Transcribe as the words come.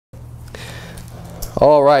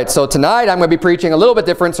All right, so tonight I'm going to be preaching a little bit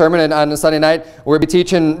different sermon on a Sunday night. We're going to be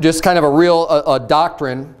teaching just kind of a real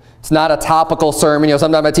doctrine. It's not a topical sermon. You know,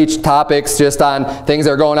 sometimes I teach topics just on things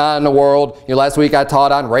that are going on in the world. You know, last week I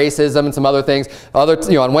taught on racism and some other things.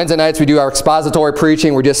 On Wednesday nights we do our expository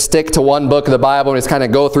preaching. We just stick to one book of the Bible and just kind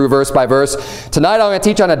of go through verse by verse. Tonight I'm going to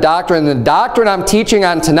teach on a doctrine. And the doctrine I'm teaching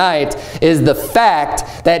on tonight is the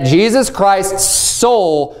fact that Jesus Christ's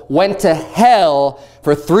soul went to hell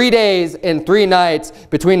for 3 days and 3 nights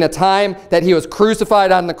between the time that he was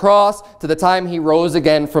crucified on the cross to the time he rose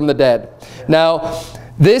again from the dead. Now,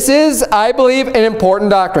 this is, I believe, an important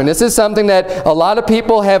doctrine. This is something that a lot of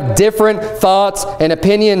people have different thoughts and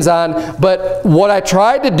opinions on. But what I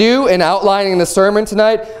tried to do in outlining the sermon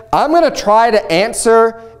tonight, I'm going to try to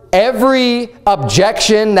answer every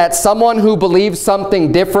objection that someone who believes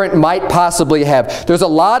something different might possibly have. There's a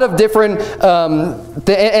lot of different,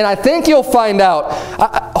 and I think you'll find out,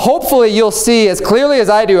 hopefully you'll see as clearly as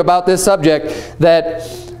I do about this subject, that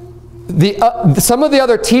some of the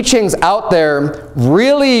other teachings out there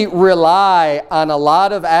really rely on a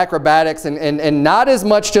lot of acrobatics and not as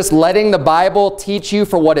much just letting the Bible teach you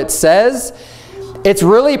for what it says. It's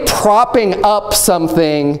really propping up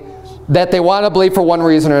something that they want to believe for one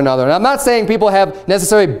reason or another. And I'm not saying people have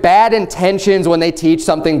necessarily bad intentions when they teach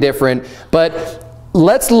something different, but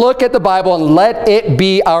let's look at the Bible and let it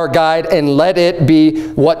be our guide and let it be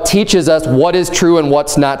what teaches us what is true and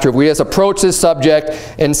what's not true. We just approach this subject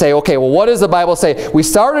and say, okay, well, what does the Bible say? We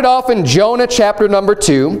started off in Jonah chapter number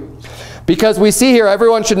 2. Because we see here,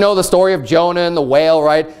 everyone should know the story of Jonah and the whale,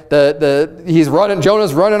 right?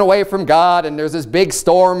 Jonah's running away from God, and there's this big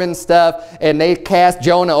storm and stuff, and they cast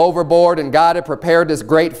Jonah overboard, and God had prepared this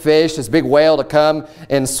great fish, this big whale, to come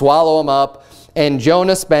and swallow him up. And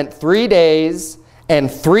Jonah spent 3 days and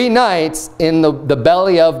 3 nights in the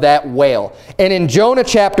belly of that whale. And in Jonah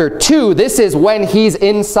chapter 2, this is when he's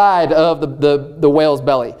inside of the whale's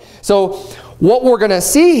belly. So what we're going to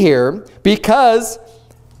see here, because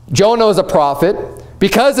Jonah is a prophet,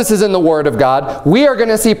 because this is in the Word of God, we are going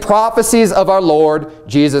to see prophecies of our Lord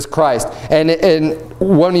Jesus Christ. And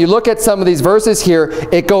when you look at some of these verses here,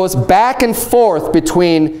 it goes back and forth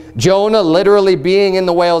between Jonah literally being in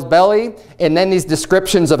the whale's belly and then these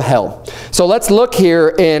descriptions of hell. So let's look here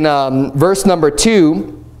in verse number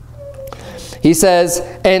 2. He says,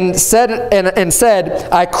 and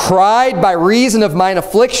said, I cried by reason of mine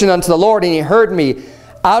affliction unto the Lord, and he heard me.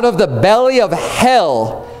 Out of the belly of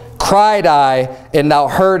hell cried I, and thou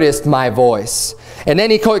heardest my voice. And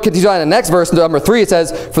then he continues on in the next verse, number 3, it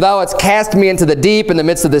says, for thou hast cast me into the deep in the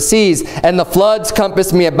midst of the seas, and the floods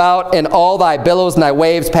compassed me about, and all thy billows and thy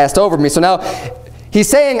waves passed over me. So now he's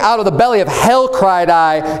saying, out of the belly of hell cried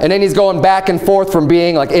I, and then he's going back and forth from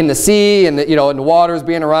being like in the sea and and the waters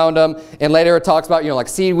being around him. And later it talks about like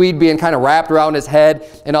seaweed being kind of wrapped around his head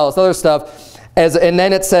and all this other stuff. And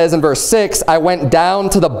then it says in verse 6, I went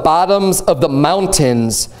down to the bottoms of the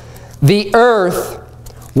mountains. The earth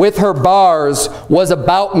with her bars was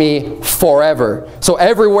about me forever. So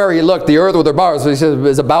everywhere he looked, the earth with her bars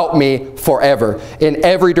was about me forever. In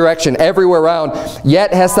every direction, everywhere around.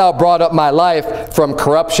 Yet hast thou brought up my life from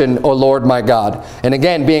corruption, O Lord my God. And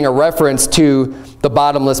again, being a reference to the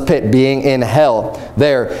bottomless pit, being in hell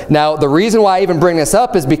there. Now, the reason why I even bring this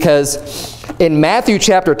up is because in Matthew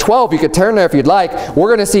chapter 12, you could turn there if you'd like, we're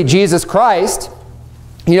going to see Jesus Christ.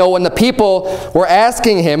 When the people were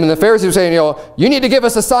asking him, and the Pharisees were saying, you need to give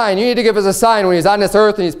us a sign, you need to give us a sign, when he's on this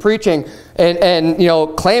earth and he's preaching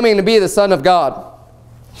and claiming to be the Son of God.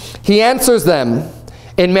 He answers them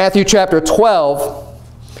in Matthew chapter 12,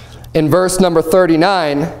 in verse number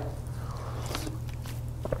 39,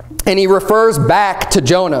 and he refers back to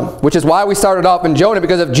Jonah, which is why we started off in Jonah,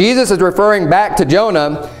 because if Jesus is referring back to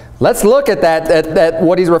Jonah, let's look at at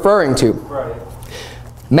what he's referring to. Right.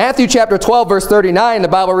 Matthew chapter 12, verse 39, the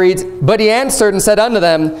Bible reads, but he answered and said unto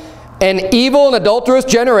them, an evil and adulterous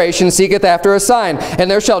generation seeketh after a sign, and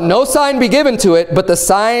there shall no sign be given to it, but the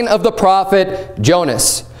sign of the prophet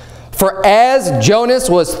Jonas. For as Jonas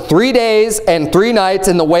was 3 days and 3 nights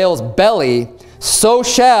in the whale's belly, so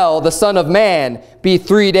shall the Son of Man be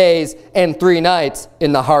 3 days and 3 nights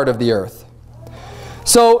in the heart of the earth.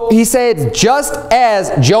 So he said, just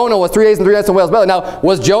as Jonah was 3 days and 3 nights in the whale's belly. Now,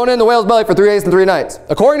 was Jonah in the whale's belly for 3 days and 3 nights?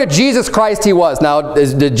 According to Jesus Christ, he was. Now,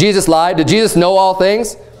 did Jesus lie? Did Jesus know all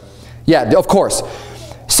things? Yeah, of course.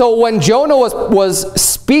 So when Jonah was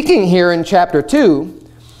speaking here in chapter 2,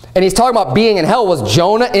 and he's talking about being in hell, was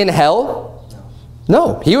Jonah in hell?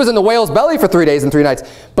 No, he was in the whale's belly for 3 days and 3 nights.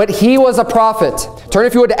 But he was a prophet. Turn,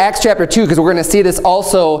 if you would, to Acts chapter 2, because we're going to see this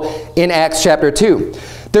also in Acts chapter 2.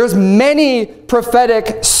 There's many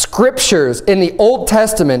prophetic scriptures in the Old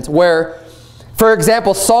Testament where, For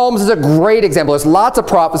example, Psalms is a great example. There's lots of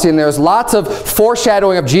prophecy and there's lots of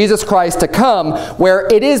foreshadowing of Jesus Christ to come where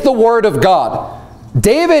it is the Word of God.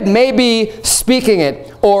 David may be speaking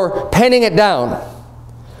it or penning it down,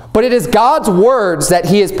 but it is God's words that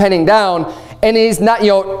he is penning down, and he's not,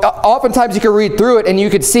 oftentimes you can read through it and you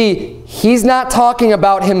could see he's not talking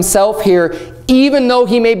about himself here, even though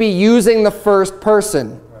he may be using the first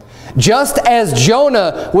person. Just as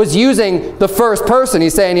Jonah was using the first person,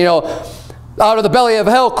 he's saying, out of the belly of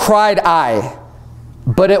hell cried I.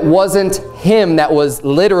 But it wasn't him that was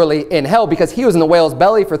literally in hell, because he was in the whale's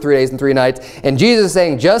belly for 3 days and 3 nights. And Jesus is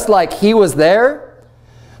saying, just like he was there,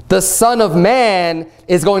 the Son of Man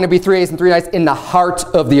is going to be 3 days and 3 nights in the heart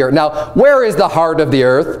of the earth. Now, where is the heart of the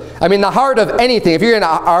earth? I mean, the heart of anything. If you're in an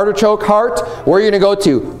artichoke heart, where are you going to go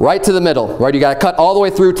to? Right to the middle, right? You got to cut all the way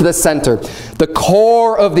through to the center. The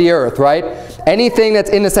core of the earth, right? Anything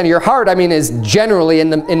that's in the center of your heart, I mean, is generally in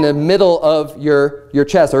the middle of your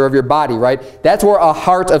chest or of your body, right? That's where a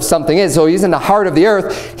heart of something is. So he's in the heart of the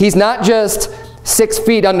earth. He's not just 6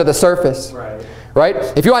 feet under the surface. Right?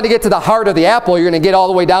 If you want to get to the heart of the apple, you're going to get all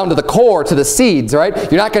the way down to the core, to the seeds, right?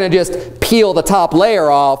 You're not going to just peel the top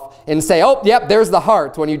layer off and say, oh, yep, there's the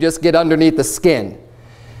heart, when you just get underneath the skin.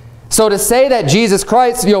 So to say that Jesus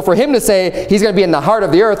Christ, for him to say he's going to be in the heart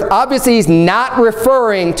of the earth, obviously he's not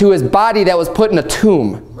referring to his body that was put in a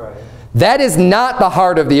tomb. Right. That is not the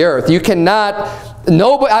heart of the earth. You cannot...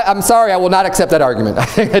 I'm sorry, I will not accept that argument. I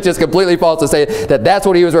think it's just completely false to say that that's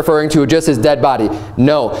what he was referring to, just his dead body.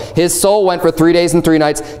 No, his soul went for 3 days and 3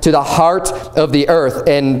 nights to the heart of the earth.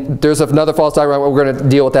 And there's another false argument. We're going to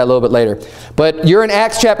deal with that a little bit later. But you're in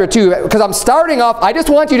Acts chapter 2. Because I'm starting off, I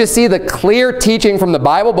just want you to see the clear teaching from the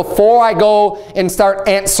Bible before I go and start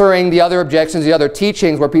answering the other objections, the other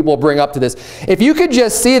teachings where people bring up to this. If you could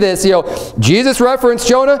just see this, Jesus referenced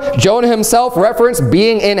Jonah. Jonah himself referenced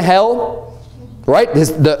being in hell. Right?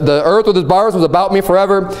 The earth with his bars was about me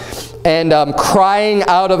forever, and crying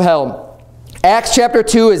out of hell. Acts chapter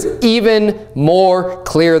 2 is even more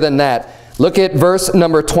clear than that. Look at verse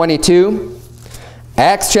number 22.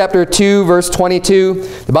 Acts chapter 2, verse 22.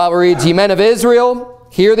 The Bible reads, Ye men of Israel,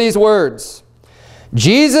 hear these words.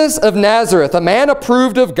 Jesus of Nazareth, a man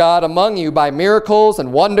approved of God among you by miracles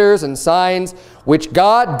and wonders and signs, which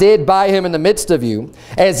God did by him in the midst of you,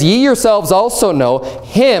 as ye yourselves also know,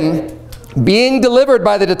 him being delivered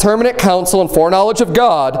by the determinate counsel and foreknowledge of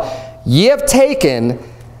God, ye have taken,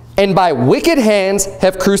 and by wicked hands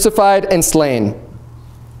have crucified and slain,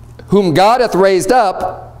 whom God hath raised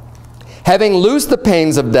up, having loosed the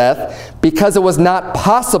pains of death, because it was not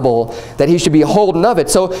possible that he should be holden of it.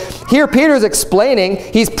 So here Peter's explaining,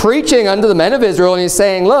 he's preaching unto the men of Israel, and he's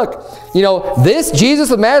saying, look, this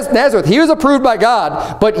Jesus of Nazareth, he was approved by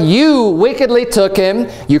God, but you wickedly took him,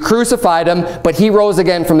 you crucified him, but he rose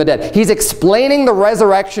again from the dead. He's explaining the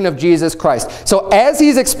resurrection of Jesus Christ. So as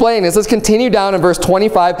he's explaining this, let's continue down in verse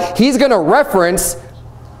 25. He's going to reference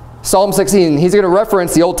Psalm 16. He's going to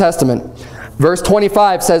reference the Old Testament. Verse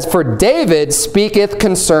 25 says, For David speaketh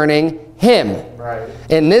concerning him. Right.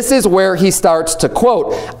 And this is where he starts to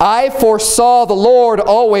quote, I foresaw the Lord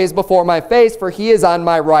always before my face, for he is on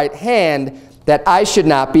my right hand, that I should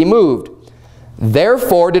not be moved.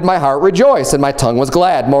 Therefore did my heart rejoice, and my tongue was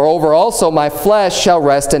glad. Moreover also my flesh shall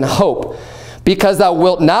rest in hope. Because thou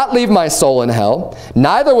wilt not leave my soul in hell,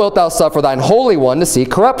 neither wilt thou suffer thine Holy One to see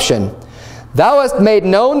corruption. Thou hast made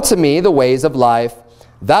known to me the ways of life.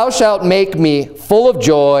 Thou shalt make me full of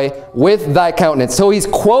joy with thy countenance. So he's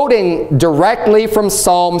quoting directly from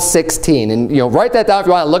Psalm 16. And write that down if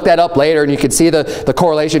you want to look that up later, and you can see the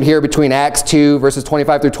correlation here between Acts 2 verses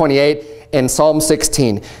 25 through 28 and Psalm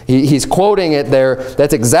 16. He's quoting it there.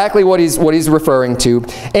 That's exactly what he's referring to.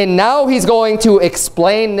 And now he's going to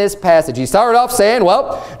explain this passage. He started off saying,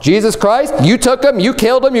 well, Jesus Christ, you took him, you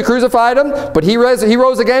killed him, you crucified him, but he rose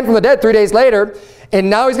again from the dead 3 days later. And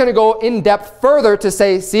now he's going to go in depth further to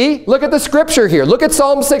say, see, look at the scripture here. Look at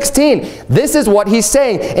Psalm 16. This is what he's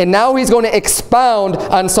saying. And now he's going to expound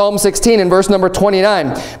on Psalm 16 in verse number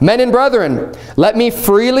 29. Men and brethren, let me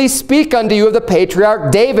freely speak unto you of the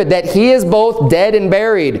patriarch David, that he is both dead and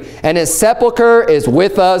buried, and his sepulchre is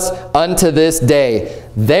with us unto this day.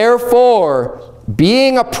 Therefore,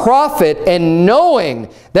 being a prophet and knowing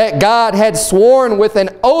that God had sworn with an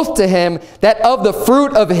oath to him that of the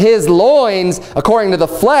fruit of his loins, according to the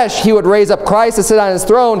flesh, he would raise up Christ to sit on his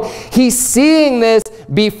throne, he's seeing this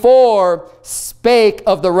before, spake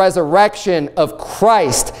of the resurrection of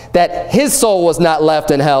Christ, that his soul was not left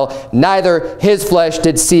in hell, neither his flesh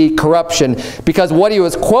did see corruption. Because what he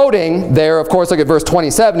was quoting there, of course, look at verse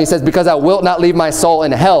 27, he says, because thou wilt not leave my soul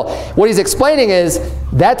in hell. What he's explaining is,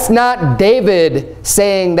 that's not David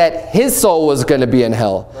saying that his soul was going to be in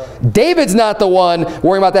hell. David's not the one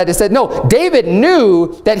worrying about that. He said, no, David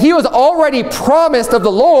knew that he was already promised of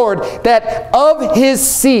the Lord that of his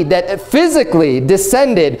seed, that physically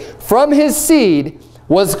descended from his seed,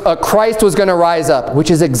 was Christ was going to rise up, which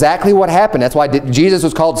is exactly what happened. That's why Jesus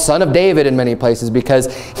was called Son of David in many places,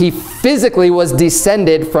 because he physically was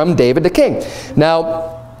descended from David the king.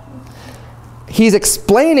 Now, he's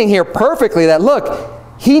explaining here perfectly that, look,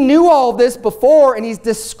 he knew all of this before, and he's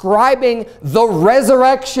describing the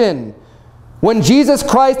resurrection. When Jesus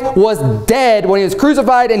Christ was dead, when he was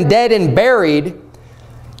crucified and dead and buried,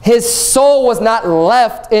 his soul was not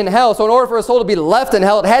left in hell. So in order for a soul to be left in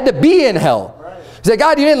hell, it had to be in hell. Right. He said,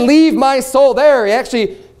 God, you didn't leave my soul there. He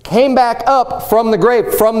actually came back up from the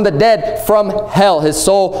grave, from the dead, from hell. His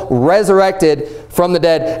soul resurrected from the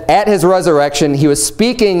dead. At his resurrection, he was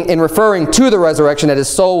speaking and referring to the resurrection, that his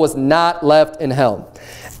soul was not left in hell.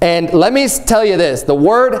 And let me tell you this, the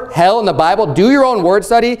word hell in the Bible, do your own word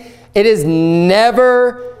study. It is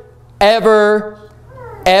never, ever,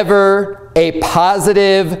 ever a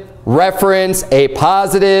positive reference, a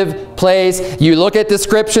positive place. You look at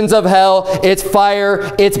descriptions of hell, it's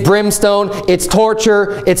fire, it's brimstone, it's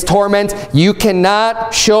torture, it's torment. You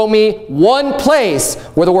cannot show me one place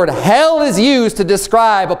where the word hell is used to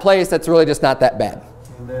describe a place that's really just not that bad.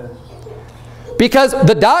 Amen. Because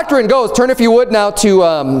the doctrine goes, turn if you would now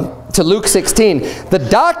to Luke 16. The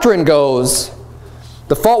doctrine goes,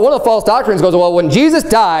 one of the false doctrines goes, well, when Jesus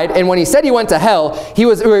died and when he said he went to hell, he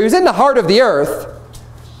was in the heart of the earth,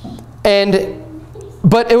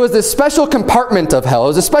 but it was this special compartment of hell. It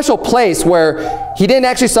was a special place where he didn't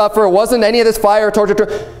actually suffer. It wasn't any of this fire,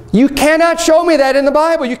 torture. You cannot show me that in the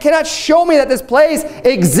Bible. You cannot show me that this place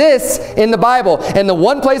exists in the Bible. And the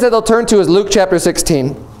one place that they'll turn to is Luke chapter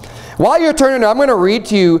 16. While you're turning, I'm going to read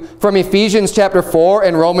to you from Ephesians chapter 4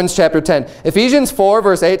 and Romans chapter 10. Ephesians 4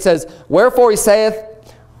 verse 8 says, wherefore he saith,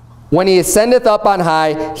 when he ascendeth up on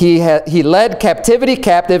high, he led captivity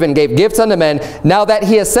captive and gave gifts unto men. Now that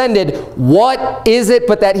he ascended, what is it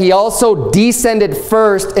but that he also descended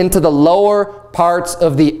first into the lower parts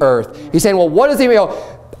of the earth? He's saying, well, what does he mean?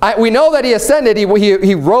 We know that he ascended,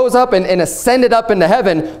 he rose up and ascended up into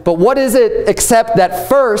heaven, but what is it except that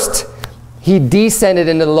first he descended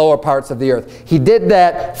into the lower parts of the earth? He did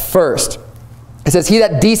that first. It says, he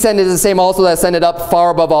that descended is the same also that ascended up far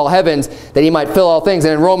above all heavens, that he might fill all things.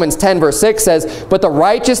 And in Romans 10 verse 6 says, but the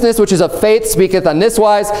righteousness which is of faith speaketh on this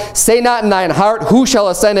wise, say not in thine heart, who shall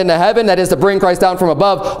ascend into heaven, that is to bring Christ down from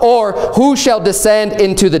above, or who shall descend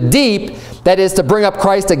into the deep, that is to bring up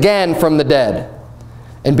Christ again from the dead.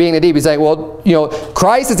 And being the deep, he's saying, well, you know,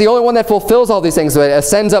 Christ is the only one that fulfills all these things, that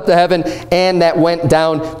ascends up to heaven and that went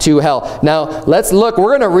down to hell. Now, let's look.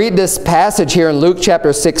 We're going to read this passage here in Luke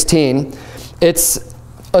chapter 16. It's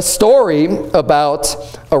a story about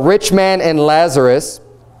a rich man and Lazarus,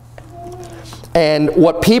 and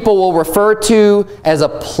what people will refer to as a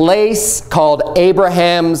place called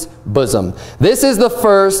Abraham's bosom. This is the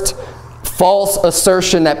first false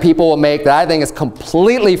assertion that people will make that I think is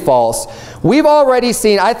completely false. We've already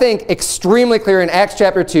seen, I think, extremely clear in Acts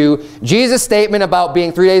chapter 2, Jesus' statement about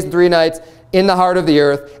being 3 days and 3 nights in the heart of the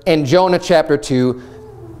earth, and Jonah chapter 2.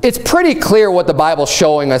 It's pretty clear what the Bible's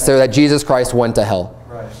showing us there, that Jesus Christ went to hell.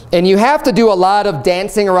 Right. And you have to do a lot of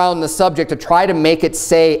dancing around the subject to try to make it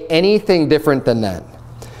say anything different than that.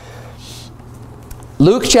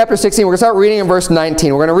 Luke chapter 16, we're going to start reading in verse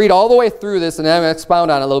 19. We're going to read all the way through this and then I'm going to expound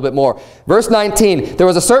on it a little bit more. Verse 19, there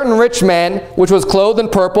was a certain rich man which was clothed in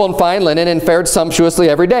purple and fine linen and fared sumptuously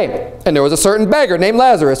every day. And there was a certain beggar named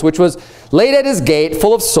Lazarus which was laid at his gate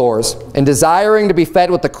full of sores and desiring to be fed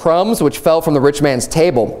with the crumbs which fell from the rich man's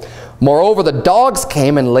table. Moreover, the dogs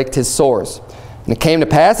came and licked his sores. And it came to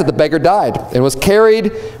pass that the beggar died and was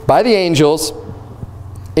carried by the angels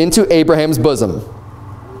into Abraham's bosom.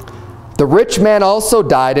 The rich man also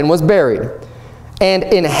died and was buried. And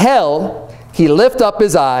in hell he lift up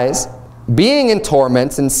his eyes, being in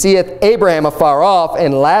torments, and seeth Abraham afar off,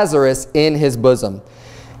 and Lazarus in his bosom.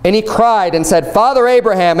 And he cried and said, Father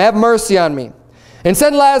Abraham, have mercy on me, and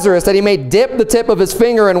send Lazarus, that he may dip the tip of his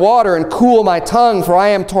finger in water, and cool my tongue, for I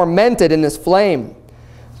am tormented in this flame.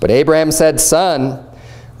 But Abraham said, Son,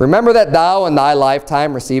 remember that thou in thy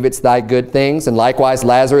lifetime receivedst thy good things, and likewise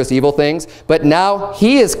Lazarus evil things. But now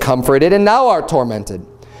he is comforted, and thou art tormented.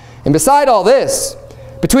 And beside all this,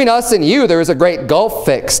 between us and you there is a great gulf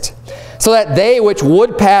fixed, so that they which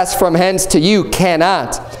would pass from hence to you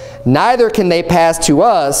cannot, neither can they pass to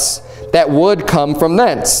us that would come from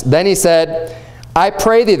thence. Then he said, I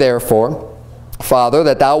pray thee therefore, Father,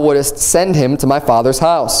 that thou wouldest send him to my father's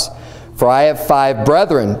house. For I have 5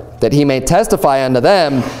 brethren, that he may testify unto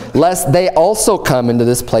them, lest they also come into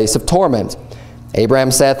this place of torment.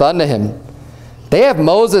 Abraham saith unto him, They have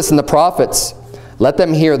Moses and the prophets, let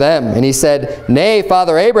them hear them. And he said, Nay,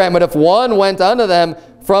 Father Abraham, but if one went unto them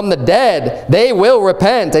from the dead, they will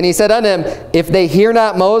repent. And he said unto him, If they hear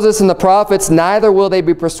not Moses and the prophets, neither will they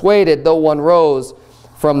be persuaded, though one rose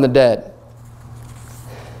from the dead.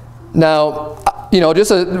 Now,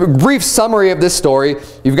 just a brief summary of this story.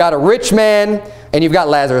 You've got a rich man and you've got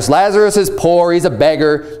Lazarus. Lazarus is poor. He's a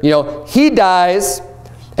beggar. He dies,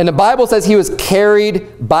 and the Bible says he was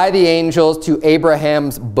carried by the angels to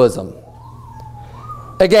Abraham's bosom.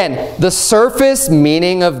 Again, the surface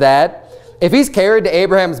meaning of that, if he's carried to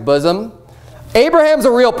Abraham's bosom, Abraham's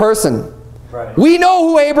a real person. Right. We know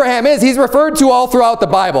who Abraham is. He's referred to all throughout the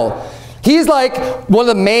Bible. He's like one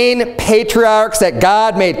of the main patriarchs that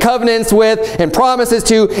God made covenants with and promises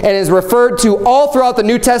to, and is referred to all throughout the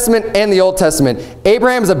New Testament and the Old Testament.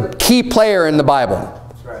 Abraham's a key player in the Bible.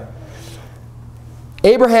 That's right.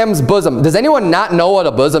 Abraham's bosom. Does anyone not know what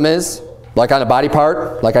a bosom is? Like on a body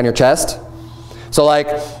part? Like on your chest? So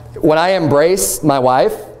like when I embrace my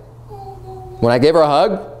wife, when I give her a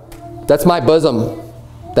hug, that's my bosom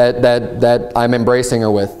that I'm embracing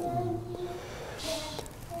her with.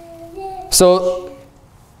 So,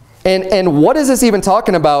 and what is this even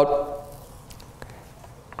talking about?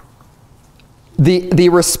 The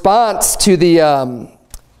response to the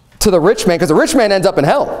rich man, because the rich man ends up in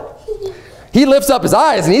hell. He lifts up his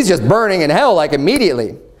eyes and he's just burning in hell like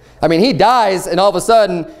immediately. I mean, he dies and all of a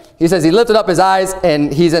sudden he says he lifted up his eyes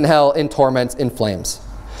and he's in hell in torments, in flames.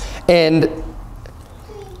 And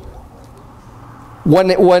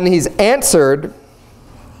when he's answered,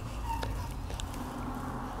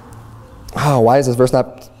 why is this verse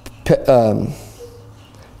not...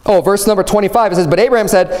 verse number 25, it says, But Abraham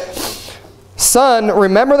said, Son,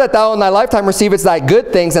 remember that thou in thy lifetime receivest thy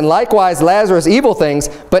good things, and likewise Lazarus evil things,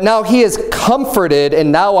 but now he is comforted,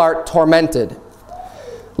 and thou art tormented.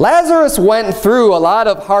 Lazarus went through a lot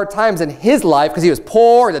of hard times in his life because he was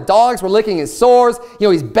poor, the dogs were licking his sores,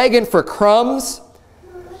 he's begging for crumbs.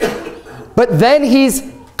 But then he's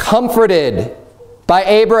comforted by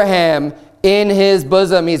Abraham in his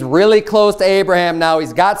bosom. He's really close to Abraham now.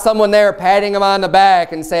 He's got someone there patting him on the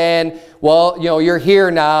back and saying, well, you're here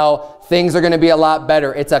now. Things are going to be a lot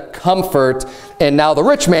better. It's a comfort. And now the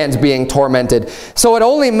rich man's being tormented. So it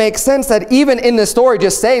only makes sense that even in this story,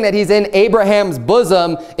 just saying that he's in Abraham's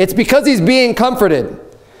bosom, it's because he's being comforted.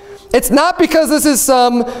 It's not because this is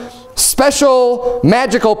some special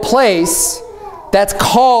magical place that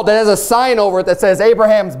has a sign over it that says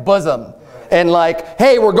Abraham's bosom. And like,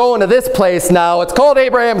 hey, we're going to this place now. It's called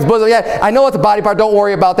Abraham's bosom. Yeah, I know it's a body part. Don't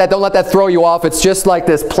worry about that. Don't let that throw you off. It's just like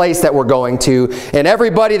this place that we're going to. And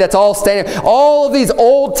everybody that's all standing, all of these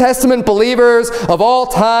Old Testament believers of all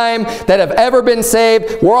time that have ever been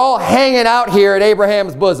saved, we're all hanging out here at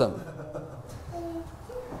Abraham's bosom.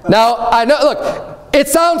 Now, I know, look, it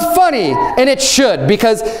sounds funny, and it should,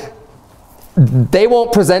 because they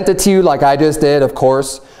won't present it to you like I just did, of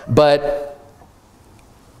course, but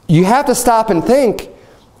you have to stop and think,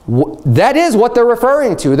 that is what they're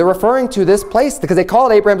referring to. They're referring to this place because they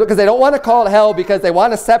call it Abraham, because they don't want to call it hell, because they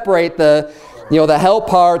want to separate the hell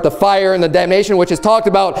part, the fire and the damnation, which is talked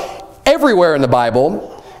about everywhere in the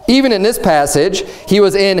Bible. Even in this passage, he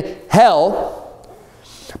was in hell.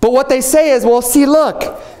 But what they say is, well, see,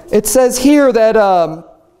 look, it says here that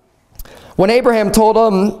when Abraham told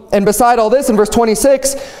him, and beside all this, in verse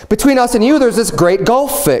 26, between us and you, there's this great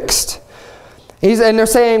gulf fixed. And they're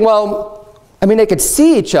saying, well, I mean, they could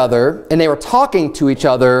see each other, and they were talking to each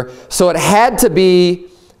other, so it had to be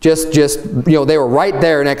just they were right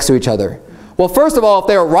there next to each other. Well, first of all, if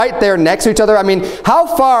they were right there next to each other, I mean, how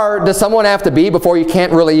far does someone have to be before you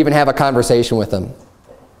can't really even have a conversation with them?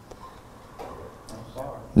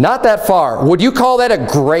 Not that far. Would you call that a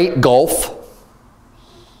great gulf?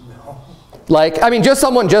 No. Like, I mean, just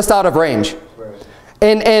someone just out of range.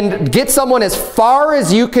 And get someone as far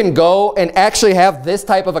as you can go and actually have this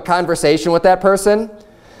type of a conversation with that person.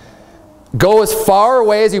 Go as far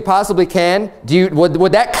away as you possibly can.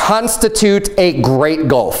 Would that constitute a great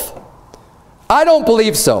gulf? I don't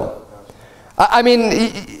believe so. I mean,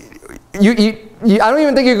 I don't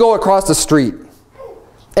even think you go across the street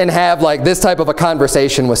and have like this type of a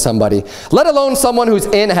conversation with somebody, let alone someone who's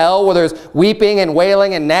in hell where there's weeping and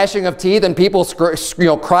wailing and gnashing of teeth and people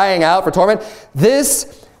crying out for torment.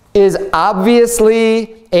 This is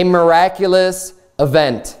obviously a miraculous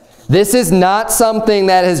event. This is not something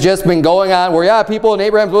that has just been going on where, yeah, people in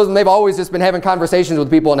Abraham's bosom, they've always just been having conversations with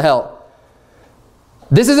people in hell.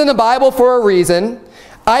 This is in the Bible for a reason.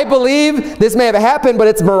 I believe this may have happened, but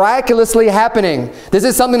it's miraculously happening. This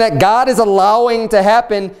is something that God is allowing to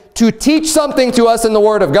happen to teach something to us in the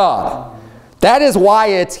Word of God. That is why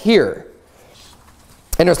it's here.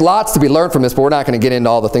 And there's lots to be learned from this, but we're not going to get into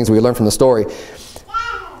all the things we learned from the story.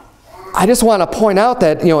 I just want to point out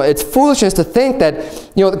that, it's foolishness to think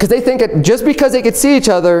that, because they think that just because they could see each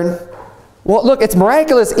other, well, look, it's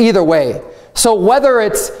miraculous either way. So whether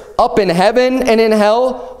it's up in heaven and in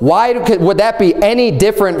hell, would that be any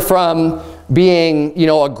different from being,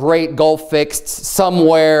 a great gulf fixed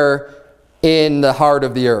somewhere in the heart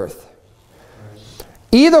of the earth?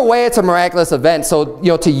 Either way, it's a miraculous event. So,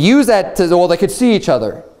 to use that well, they could see each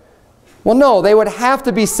other. Well, no, they would have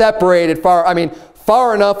to be separated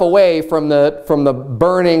far enough away from the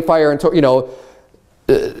burning fire, and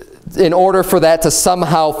in order for that to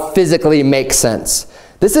somehow physically make sense.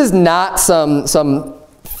 This is not some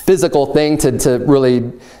physical thing to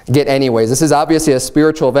really get anyways. This is obviously a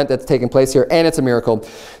spiritual event that's taking place here, and it's a miracle.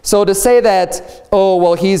 So to say that, oh,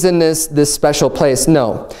 well, he's in this special place.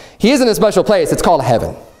 No. He is in a special place. It's called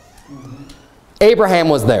heaven. Abraham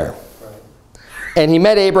was there. And he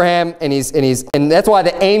met Abraham, and that's why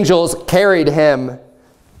the angels carried him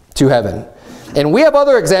to heaven. And we have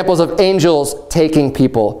other examples of angels taking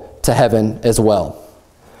people to heaven as well.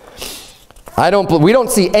 We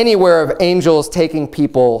don't see anywhere of angels taking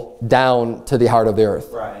people down to the heart of the earth.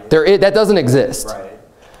 Right. That doesn't exist. Right.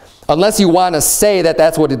 Unless you want to say that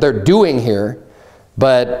that's what they're doing here,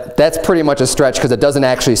 but that's pretty much a stretch because it doesn't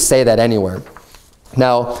actually say that anywhere.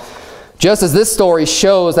 Now, just as this story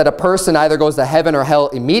shows that a person either goes to heaven or hell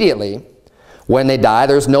immediately when they die,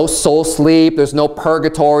 there's no soul sleep, there's no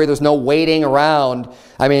purgatory, there's no waiting around.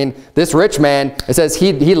 I mean, this rich man, it says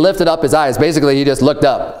he lifted up his eyes. Basically, he just looked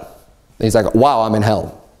up. He's like, wow, I'm in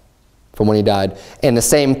hell from when he died. And the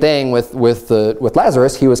same thing with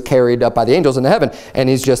Lazarus. He was carried up by the angels into heaven, and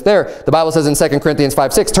he's just there. The Bible says in 2 Corinthians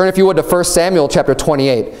 5:6, turn if you would to 1 Samuel chapter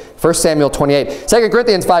 28. 1 Samuel 28. 2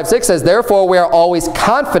 Corinthians 5:6 says, therefore we are always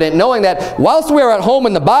confident, knowing that whilst we are at home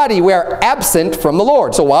in the body, we are absent from the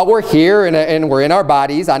Lord. So while we're here and we're in our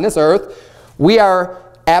bodies on this earth, we are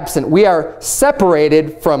absent. We are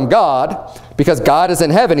separated from God because God is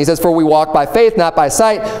in heaven. He says, for we walk by faith, not by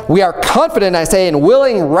sight. We are confident, I say, and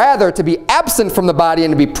willing rather to be absent from the body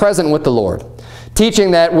and to be present with the Lord.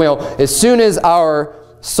 Teaching that, as soon as our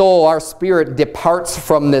soul, our spirit departs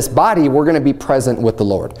from this body, we're going to be present with the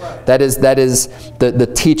Lord. Right. That is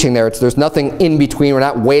the teaching there. There's nothing in between. We're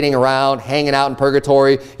not waiting around, hanging out in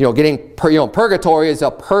purgatory. Purgatory is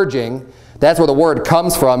a purging. That's where the word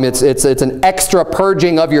comes from. It's an extra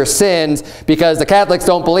purging of your sins because the Catholics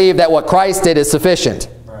don't believe that what Christ did is sufficient.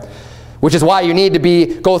 Right. Which is why you need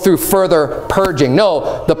to go through further purging.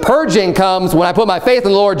 No, the purging comes when I put my faith in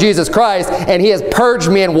the Lord Jesus Christ and He has purged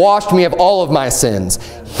me and washed me of all of my sins.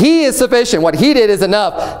 He is sufficient. What He did is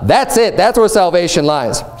enough. That's it. That's where salvation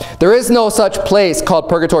lies. There is no such place called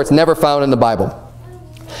purgatory. It's never found in the Bible.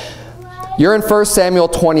 You're in 1 Samuel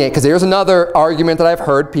 28, because here's another argument that I've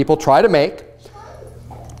heard people try to make.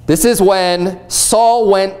 This is when Saul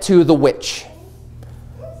went to the witch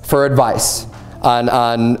for advice on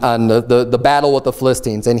the battle with the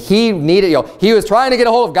Philistines. And he needed, he was trying to get a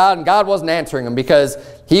hold of God, and God wasn't answering him because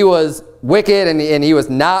he was wicked and he was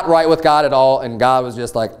not right with God at all. And God was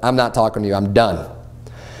just like, I'm not talking to you, I'm done.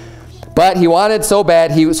 But he wanted so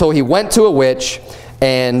bad, so he went to a witch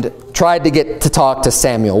and tried to get to talk to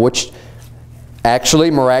Samuel, which actually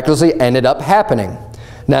miraculously ended up happening.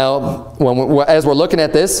 Now, as we're looking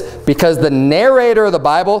at this, because the narrator of the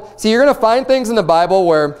Bible, see, you're going to find things in the Bible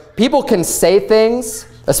where people can say things,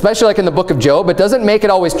 especially like in the book of Job, it doesn't make it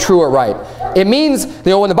always true or right. It means,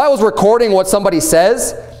 when the Bible's recording what somebody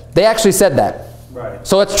says, they actually said that. Right.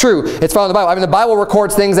 So it's true. It's found in the Bible. I mean, the Bible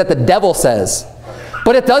records things that the devil says.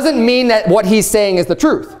 But it doesn't mean that what he's saying is the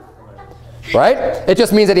truth. Right? It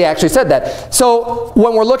just means that he actually said that. So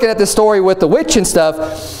when we're looking at this story with the witch and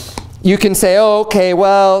stuff, you can say, oh, okay,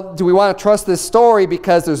 well, do we want to trust this story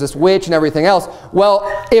because there's this witch and everything else?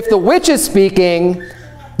 Well, if the witch is speaking,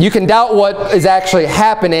 you can doubt what is actually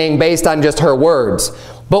happening based on just her words.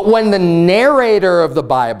 But when the narrator of the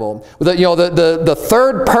Bible, the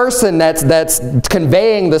third person that's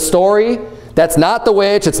conveying the story, that's not the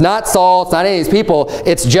witch, it's not Saul, it's not any of these people,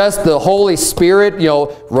 it's just the Holy Spirit,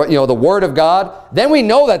 the Word of God, then we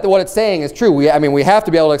know that what it's saying is true. We have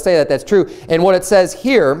to be able to say that that's true. And what it says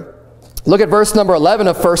here, look at verse number 11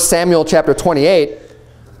 of 1 Samuel chapter 28.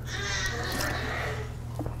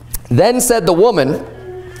 Then said the woman,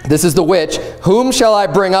 this is the witch, whom shall I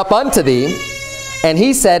bring up unto thee? And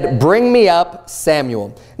he said, bring me up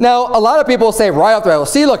Samuel. Now, a lot of people say right off the bat, well,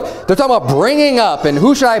 see, look, they're talking about bringing up, and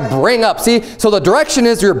who should I bring up? See, so the direction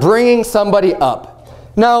is you're bringing somebody up.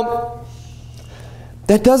 Now,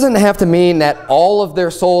 that doesn't have to mean that all of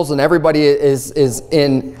their souls and everybody is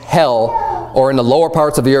in hell or in the lower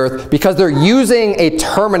parts of the earth, because they're using a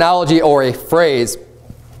terminology or a phrase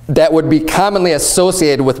that would be commonly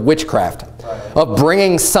associated with witchcraft, of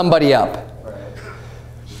bringing somebody up.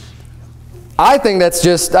 I think that's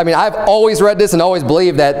just, I mean, I've always read this and always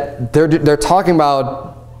believed that they're talking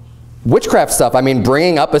about witchcraft stuff. I mean,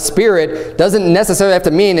 bringing up a spirit doesn't necessarily have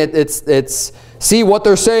to mean it's see what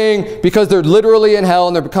they're saying because they're literally in hell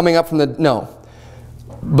and they're coming up from the, no.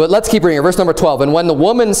 But let's keep reading. Verse number 12. And when the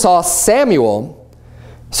woman saw Samuel,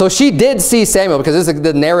 so she did see Samuel, because this is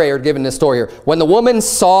the narrator giving this story here. When the woman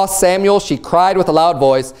saw Samuel, she cried with a loud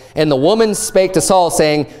voice, and the woman spake to Saul,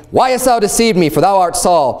 saying, Why hast thou deceived me? For thou art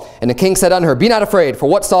Saul. And the king said unto her, Be not afraid, for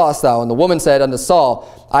what sawest thou? And the woman said unto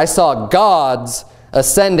Saul, I saw gods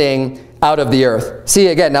ascending out of the earth. See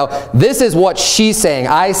again, now this is what she's saying.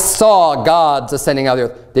 I saw gods ascending out of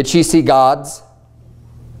the earth. Did she see gods?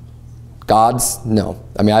 Gods? No.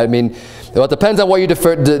 I mean, well, it depends on what you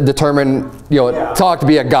determine, talk to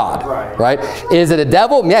be a god, right? Is it a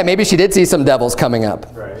devil? Yeah, maybe she did see some devils coming up.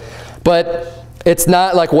 Right. But it's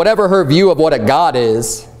not like whatever her view of what a god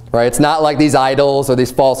is, right? It's not like these idols or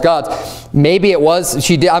these false gods. Maybe it was,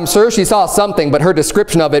 I'm sure she saw something, but her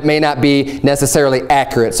description of it may not be necessarily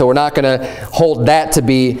accurate. So we're not going to hold that to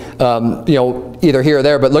be, either here or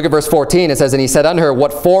there. But look at verse 14. It says, And he said unto her,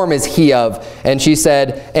 What form is he of? And she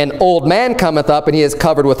said, An old man cometh up, and he is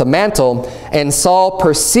covered with a mantle. And Saul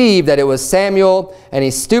perceived that it was Samuel, and he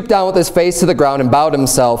stooped down with his face to the ground and bowed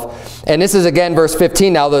himself. And this is again verse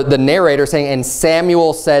 15 now, the narrator saying, And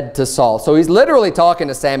Samuel said to Saul. So he's literally talking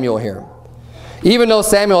to Samuel here, even though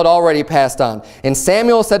Samuel had already passed on. And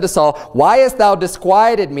Samuel said to Saul, Why hast thou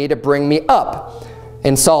disquieted me to bring me up?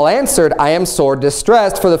 And Saul answered, I am sore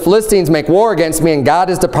distressed, for the Philistines make war against me, and God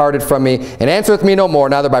is departed from me, and answereth me no more,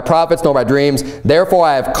 neither by prophets nor by dreams. Therefore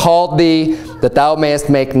I have called thee, that thou mayest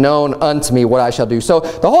make known unto me what I shall do. So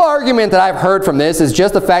the whole argument that I've heard from this is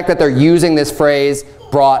just the fact that they're using this phrase,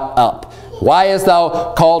 brought up. Why hast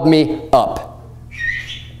thou called me up?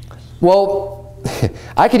 Well,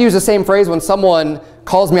 I could use the same phrase when someone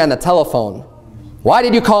calls me on the telephone. Why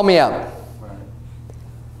did you call me up?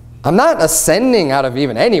 I'm not ascending out of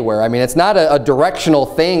even anywhere. I mean, it's not a directional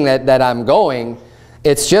thing that I'm going.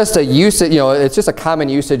 It's just a usage, it's just a common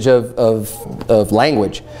usage of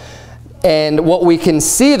language. And what we can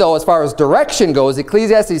see, though, as far as direction goes,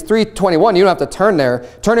 Ecclesiastes 3:21, you don't have to turn there.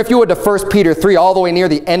 Turn, if you would, to 1 Peter 3, all the way near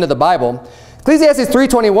the end of the Bible. Ecclesiastes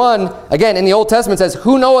 3:21, again, in the Old Testament says,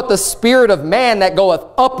 Who knoweth the spirit of man that goeth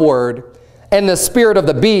upward, and the spirit of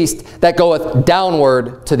the beast that goeth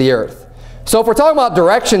downward to the earth? So if we're talking about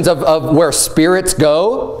directions of where spirits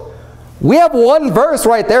go, we have one verse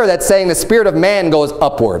right there that's saying the spirit of man goes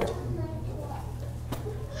upward.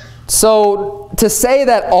 So to say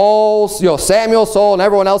that all, Samuel, Saul, and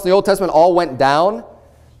everyone else in the Old Testament all went down,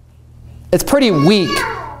 it's pretty weak,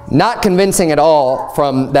 not convincing at all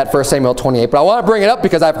from that 1 Samuel 28. But I want to bring it up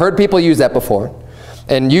because I've heard people use that before.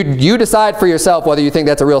 And you decide for yourself whether you think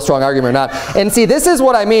that's a real strong argument or not. And see, this is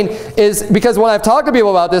what I mean, is because when I've talked to people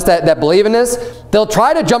about this that believe in this, they'll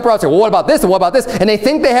try to jump around and say, well, what about this and what about this? And they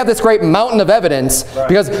think they have this great mountain of evidence,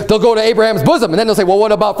 because they'll go to Abraham's bosom and then they'll say, well,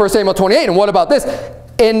 what about 1 Samuel 28 and what about this?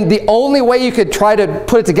 And the only way you could try to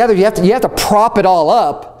put it together, you have to prop it all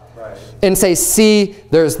up and say, see,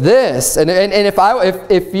 there's this. And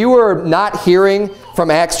if you were not hearing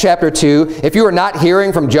from Acts chapter 2, if you were not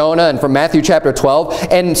hearing from Jonah and from Matthew chapter 12,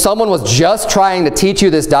 and someone was just trying to teach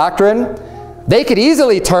you this doctrine, they could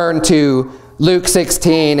easily turn to Luke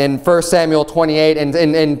 16 and 1 Samuel 28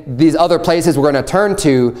 and these other places we're going to turn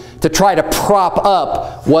to try to prop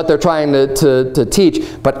up what they're trying to teach.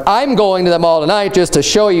 But I'm going to them all tonight just to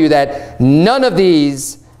show you that none of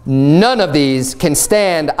these can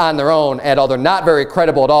stand on their own at all. They're not very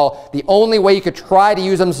credible at all. The only way you could try to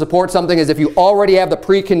use them to support something is if you already have the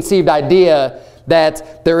preconceived idea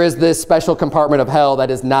that there is this special compartment of hell that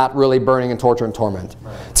is not really burning in torture and torment.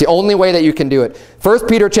 It's the only way that you can do it. 1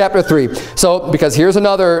 Peter chapter 3. So, because here's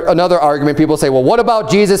another argument. People say, well, what about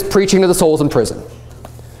Jesus preaching to the souls in prison?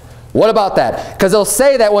 What about that? Because they'll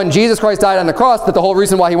say that when Jesus Christ died on the cross, that the whole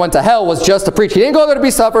reason why he went to hell was just to preach. He didn't go there to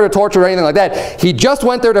be suffered or tortured or anything like that. He just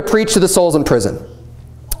went there to preach to the souls in prison.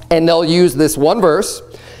 And they'll use this one verse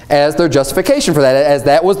as their justification for that, as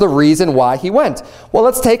that was the reason why he went. Well,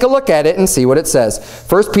 let's take a look at it and see what it says.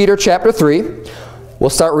 1 Peter chapter 3. We'll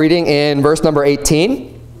start reading in verse number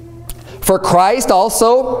 18. For Christ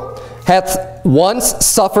also hath once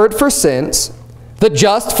suffered for sins, the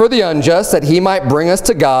just for the unjust, that he might bring us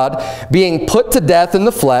to God, being put to death in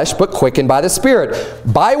the flesh, but quickened by the Spirit,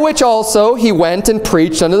 by which also he went and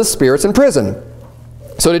preached unto the spirits in prison.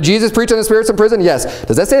 So did Jesus preach unto the spirits in prison? Yes.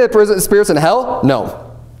 Does that say the spirits in hell?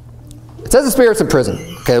 No. It says the spirits in prison.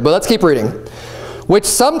 Okay, but let's keep reading. Which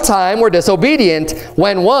sometime were disobedient,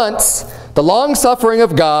 when once the long-suffering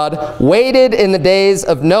of God waited in the days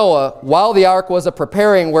of Noah, while the ark was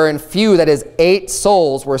a-preparing, wherein few, that is 8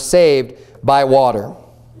 souls, were saved by water.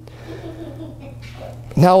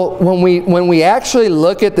 Now, when we actually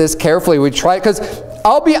look at this carefully, we try, because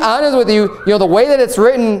I'll be honest with you, the way that it's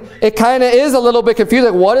written, it kind of is a little bit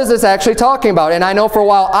confusing. Like, what is this actually talking about? And I know for a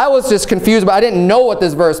while I was just confused, but I didn't know what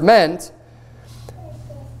this verse meant.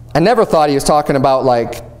 I never thought he was talking about,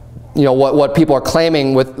 like, what people are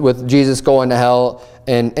claiming with Jesus going to hell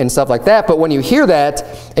and stuff like that. But when you hear that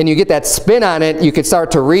and you get that spin on it, you could start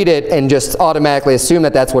to read it and just automatically assume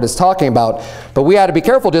that that's what it's talking about. But we ought to be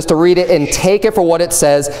careful just to read it and take it for what it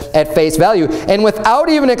says at face value. And without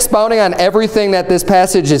even expounding on everything that this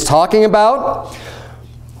passage is talking about,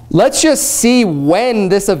 let's just see when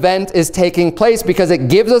this event is taking place, because it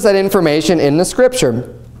gives us that information in the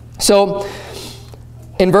Scripture. So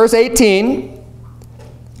in verse 18,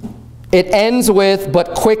 it ends with,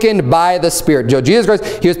 but quickened by the Spirit. Jesus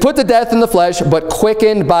Christ, he was put to death in the flesh, but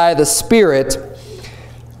quickened by the Spirit,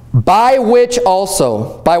 by which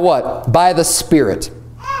also, by what? By the Spirit.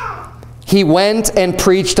 He went and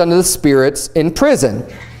preached unto the spirits in prison,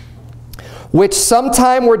 which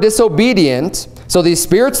sometime were disobedient. So these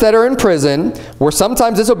spirits that are in prison were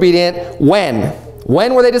sometimes disobedient. When?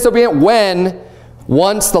 When were they disobedient? When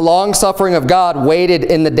once the long-suffering of God waited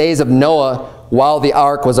in the days of Noah, while the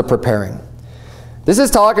ark was a-preparing. This is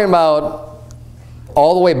talking about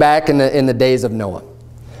all the way back in the days of Noah,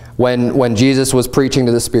 when Jesus was preaching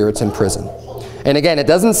to the spirits in prison. And again, it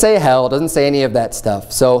doesn't say hell, it doesn't say any of that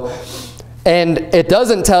stuff. So, and it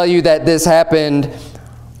doesn't tell you that this happened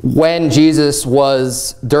when Jesus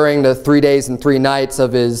was during the 3 days and 3 nights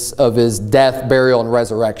of his death, burial, and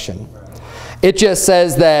resurrection. It just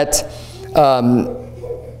says that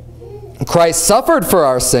Christ suffered for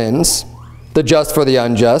our sins, the just for the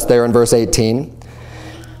unjust, there in verse 18,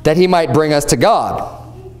 that he might bring us to God.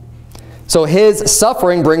 So his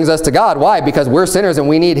suffering brings us to God. Why? Because we're sinners and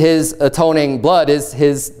we need his atoning blood,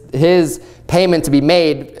 his payment to be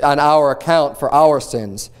made on our account for our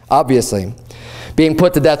sins, obviously. Being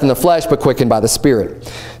put to death in the flesh, but quickened by the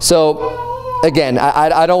Spirit. So, again,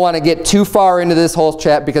 I don't want to get too far into this whole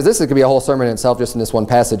chat, because this could be a whole sermon in itself just in this one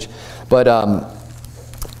passage. But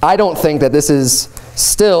I don't think that this is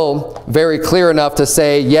still very clear enough to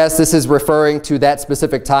say, yes, this is referring to that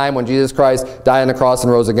specific time when Jesus Christ died on the cross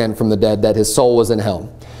and rose again from the dead, that his soul was in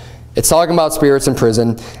hell. It's talking about spirits in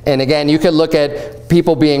prison. And again, you could look at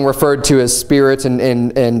people being referred to as spirits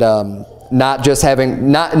and not just having,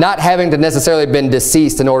 not having to necessarily been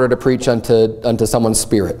deceased in order to preach unto someone's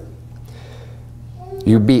spirit.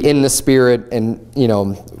 You'd be in the spirit and,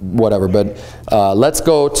 whatever. But let's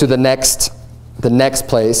go to the next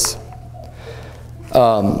place.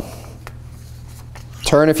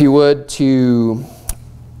 Turn, if you would, to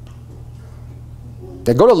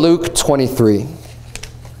go to Luke 23.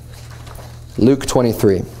 Luke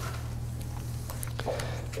 23.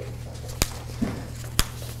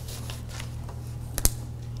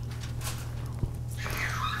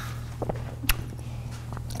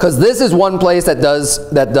 Because this is one place that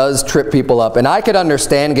does trip people up, and I could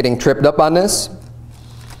understand getting tripped up on this.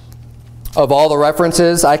 Of all the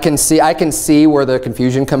references, I can see where the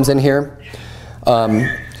confusion comes in here.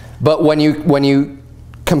 But when you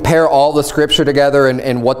compare all the Scripture together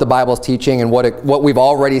and what the Bible is teaching and what we've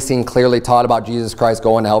already seen clearly taught about Jesus Christ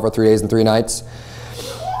going to hell for 3 days and 3 nights,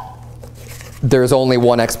 there's only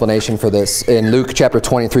one explanation for this in Luke chapter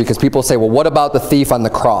 23. Because people say, well, what about the thief on the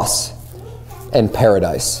cross and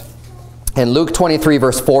paradise? In Luke 23,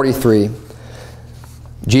 verse 43.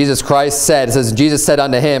 Jesus Christ said, it says, Jesus said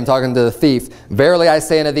unto him, talking to the thief, verily I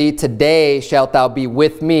say unto thee, today shalt thou be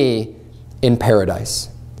with me in paradise.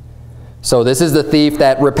 So this is the thief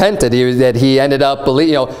that repented. That he ended up,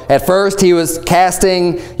 at first he was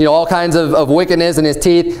casting, all kinds of wickedness in his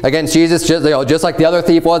teeth against Jesus, just like the other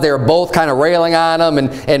thief was. They were both kind of railing on him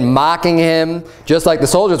and mocking him, just like the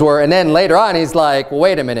soldiers were. And then later on, he's like, well,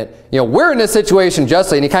 wait a minute, we're in this situation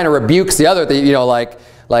justly. And he kind of rebukes the other thief,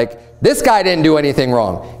 like this guy didn't do anything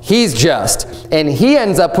wrong. He's just. And he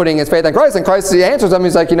ends up putting his faith in Christ. And Christ answers him.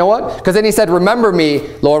 He's like, you know what? Because then he said, remember me,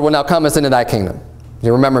 Lord, when thou comest into thy kingdom.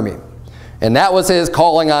 You remember me. And that was his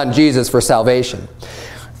calling on Jesus for salvation.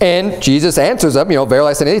 And Jesus answers them, verily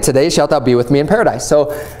I say unto thee, today shalt thou be with me in paradise.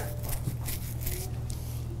 So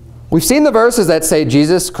we've seen the verses that say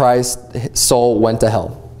Jesus Christ's soul went to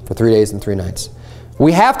hell for 3 days and 3 nights.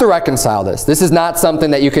 We have to reconcile this. This is not something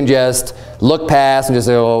that you can just look past and just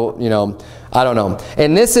say, oh, I don't know.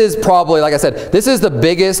 And this is probably, like I said, this is the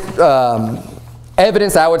biggest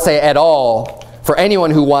evidence I would say at all for anyone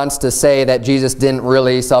who wants to say that Jesus didn't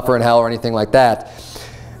really suffer in hell or anything like that,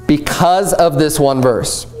 because of this one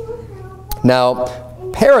verse. Now,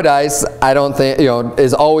 paradise, I don't think,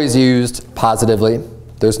 is always used positively.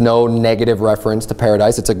 There's no negative reference to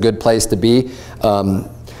paradise. It's a good place to be.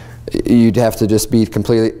 You'd have to just be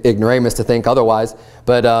completely ignoramus to think otherwise.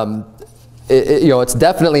 But it's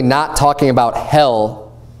definitely not talking about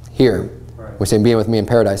hell here. Right. We're saying being with me in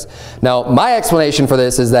paradise. Now, my explanation for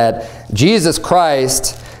this is that Jesus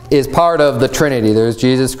Christ is part of the Trinity. There's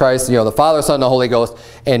Jesus Christ, the Father, Son, and the Holy Ghost.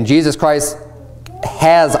 And Jesus Christ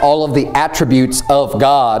has all of the attributes of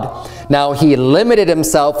God. Now, he limited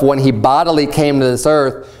himself when he bodily came to this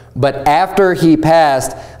earth, but after he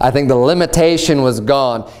passed, I think the limitation was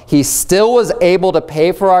gone. He still was able to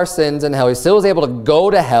pay for our sins in hell. He still was able to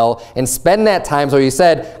go to hell and spend that time. So he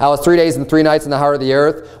said, I was 3 days and 3 nights in the heart of the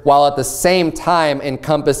earth, while at the same time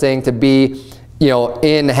encompassing to be,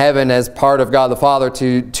 in heaven as part of God the Father,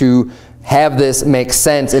 to have this make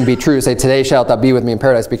sense and be true. Say, today shalt thou be with me in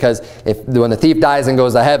paradise, because when the thief dies and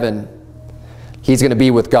goes to heaven, he's going to be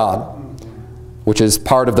with God, which is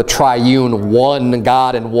part of the triune one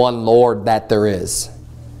God and one Lord that there is.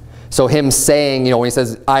 So him saying, when he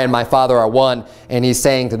says, I and my Father are one, and he's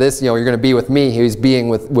saying to this, you're going to be with me, he's being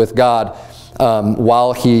with God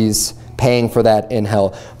while he's paying for that in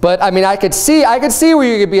hell. But I mean, I could see where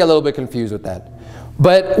you could be a little bit confused with that.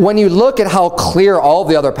 But when you look at how clear all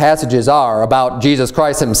the other passages are about Jesus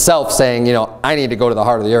Christ himself saying, I need to go to the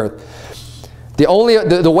heart of the earth,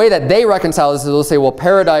 the way that they reconcile this is they'll say, well,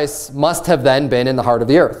 paradise must have then been in the heart of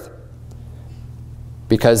the earth,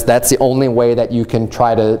 because that's the only way that you can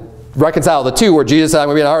try to reconcile the two, where Jesus said, I'm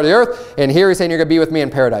going to be in the heart of the earth, and here he's saying you're going to be with me in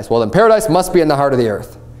paradise. Well, then paradise must be in the heart of the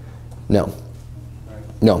earth. No.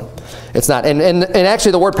 No, it's not. And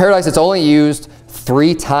actually the word paradise, it's only used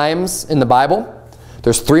 3 times in the Bible.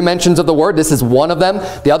 There's 3 mentions of the word. This is one of them.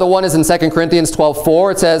 The other one is in 2 Corinthians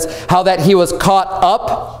 12:4. It says, how that he was caught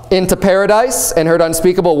up into paradise and heard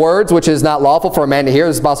unspeakable words, which is not lawful for a man to hear.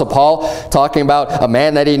 This is Apostle Paul talking about a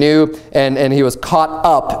man that he knew, and he was caught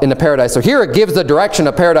up into paradise. So here it gives the direction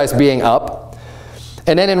of paradise being up.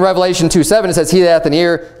 And then in Revelation 2:7 it says, he that hath an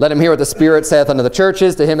ear, let him hear what the Spirit saith unto the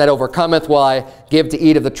churches. To him that overcometh will I give to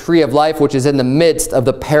eat of the tree of life, which is in the midst of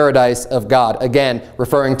the paradise of God. Again,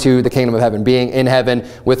 referring to the kingdom of heaven, being in heaven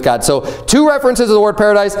with God. So 2 references of the word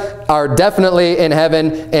paradise are definitely in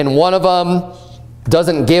heaven, and one of them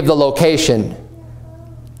doesn't give the location.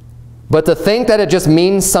 But to think that it just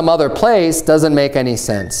means some other place doesn't make any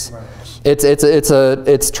sense. Right.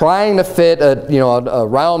 It's trying to fit a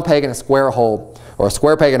round peg in a square hole. Or a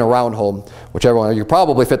square peg in a round hole, whichever one. You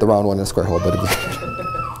probably fit the round one in a square hole.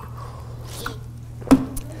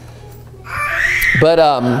 But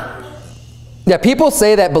yeah, people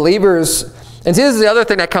say that believers, and see, this is the other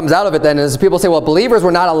thing that comes out of it then, is people say, well, believers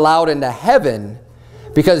were not allowed into heaven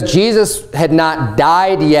because Jesus had not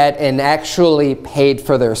died yet and actually paid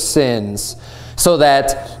for their sins, so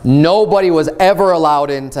that nobody was ever allowed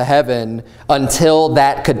into heaven until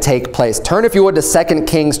that could take place. Turn, if you would, to 2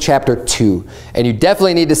 Kings chapter 2. And you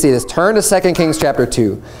definitely need to see this. Turn to 2 Kings chapter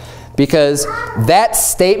 2. Because that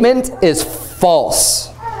statement is false.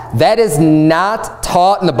 That is not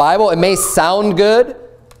taught in the Bible. It may sound good.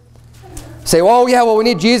 Say, oh yeah, well, we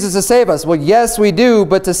need Jesus to save us. Well, yes, we do.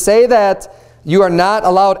 But to say that you are not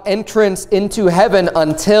allowed entrance into heaven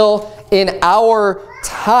until in our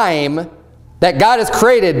time, that God has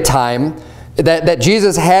created time, that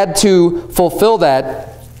Jesus had to fulfill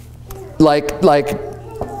that like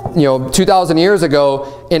 2,000 years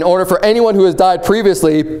ago in order for anyone who has died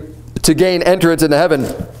previously to gain entrance into heaven,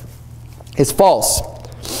 is false.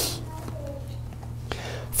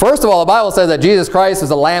 First of all, the Bible says that Jesus Christ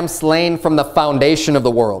is a lamb slain from the foundation of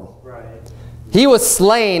the world. He was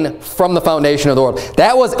slain from the foundation of the world.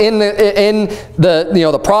 That was in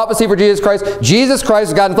the prophecy for Jesus Christ. Jesus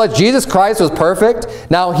Christ was God in flesh. Jesus Christ was perfect.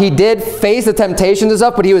 Now, he did face the temptations and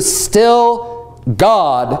stuff, but he was still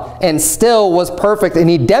God and still was perfect, and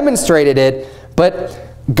he demonstrated it. But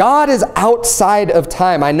God is outside of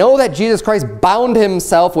time. I know that Jesus Christ bound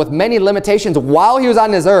himself with many limitations while he was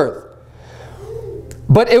on this earth.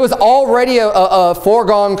 But it was already a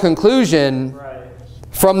foregone conclusion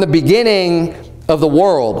from the beginning of the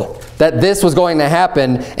world that this was going to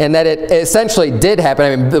happen, and that it essentially did happen.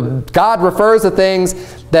 I mean, God refers to things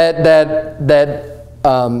that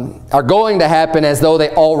are going to happen as though they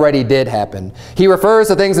already did happen. He refers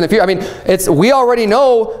to things in the future. I mean, we already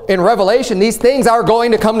know in Revelation these things are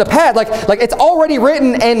going to come to pass. Like it's already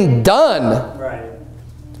written and done. Right.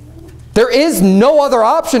 There is no other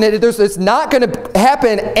option. It's not going to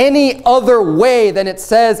happen any other way than it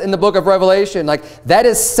says in the book of Revelation. Like, that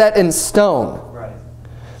is set in stone. Right.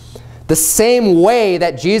 The same way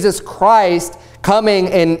that Jesus Christ coming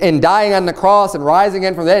and dying on the cross and rising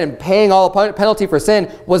again from the dead and paying all the penalty for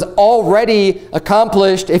sin was already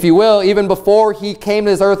accomplished, if you will, even before he came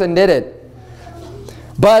to this earth and did it.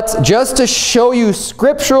 But just to show you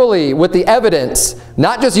scripturally with the evidence,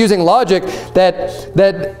 not just using logic, that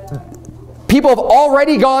people have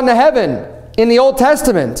already gone to heaven in the Old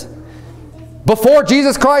Testament. Before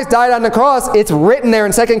Jesus Christ died on the cross, it's written there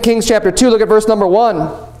in 2 Kings chapter 2. Look at verse number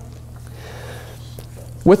 1.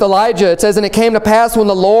 With Elijah, it says, "And it came to pass when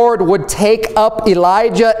the Lord would take up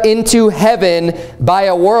Elijah into heaven by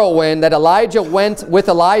a whirlwind, that Elijah went with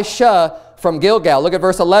Elisha from Gilgal." Look at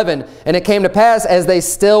verse 11. "And it came to pass, as they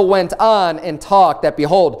still went on and talked, that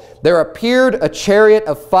behold, there appeared a chariot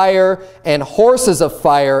of fire and horses of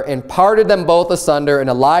fire, and parted them both asunder. And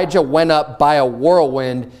Elijah went up by a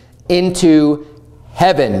whirlwind into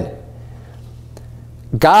heaven."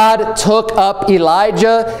 God took up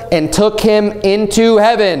Elijah and took him into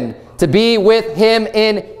heaven to be with him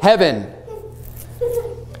in heaven.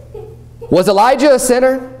 Was Elijah a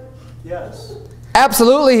sinner? Yes.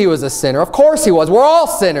 Absolutely he was a sinner. Of course he was. We're all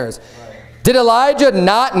sinners. Right. Did Elijah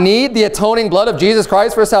not need the atoning blood of Jesus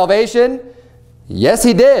Christ for salvation? Yes,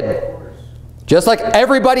 he did. Just like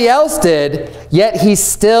everybody else did, yet he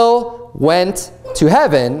still went to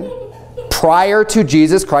heaven prior to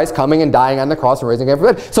Jesus Christ coming and dying on the cross and raising again from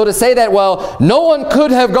the dead. So to say that, well, no one could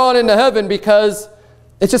have gone into heaven, because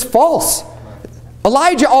it's just false.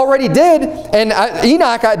 Elijah already did, and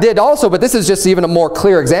Enoch did also, but this is just even a more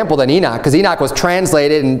clear example than Enoch, because Enoch was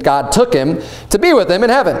translated and God took him to be with him in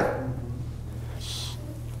heaven.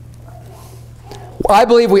 I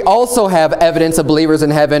believe we also have evidence of believers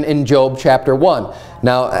in heaven in Job chapter 1.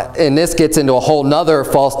 Now, and this gets into a whole nother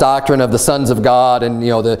false doctrine of the sons of God and,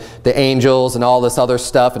 the angels and all this other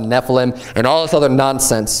stuff and Nephilim and all this other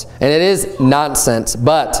nonsense. And it is nonsense,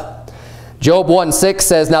 but Job 1:6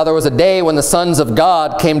 says, "Now there was a day when the sons of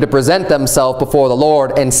God came to present themselves before the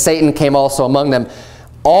Lord, and Satan came also among them."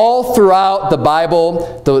 All throughout the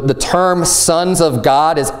Bible, the term sons of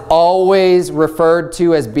God is always referred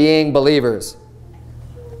to as being believers.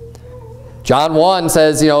 John 1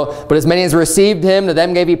 says, "But as many as received him, to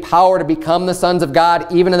them gave he power to become the sons of God,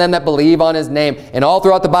 even to them that believe on his name." And all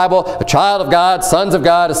throughout the Bible, a child of God, sons of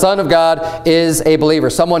God, a son of God is a believer.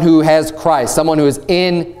 Someone who has Christ, someone who is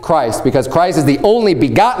in Christ, because Christ is the only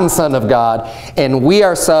begotten Son of God, and we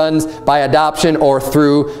are sons by adoption or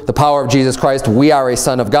through the power of Jesus Christ. We are a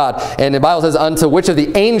son of God. And the Bible says, "Unto which of the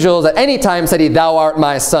angels at any time said he, Thou art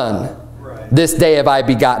my son? Right. This day have I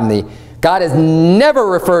begotten thee." God has never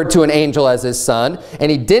referred to an angel as his son,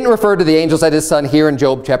 and he didn't refer to the angels as his son here in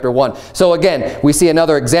Job chapter 1. So again, we see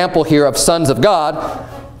another example here of sons of God,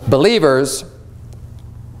 believers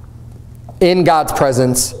in God's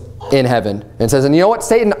presence in heaven. And it says, and you know what?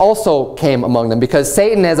 Satan also came among them, because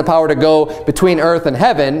Satan has the power to go between earth and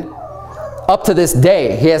heaven up to this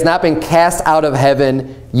day. He has not been cast out of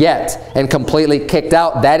heaven yet and completely kicked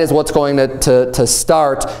out. That is what's going to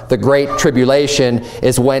start the Great Tribulation,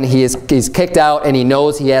 is when he's kicked out and he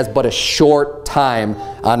knows he has but a short time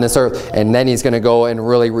on this earth. And then he's going to go and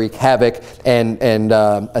really wreak havoc and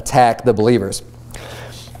attack the believers.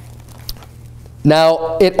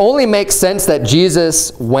 Now, it only makes sense that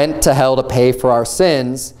Jesus went to hell to pay for our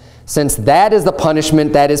sins, since that is the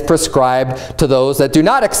punishment that is prescribed to those that do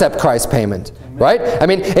not accept Christ's payment. Amen. Right? I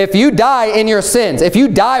mean, if you die in your sins, if you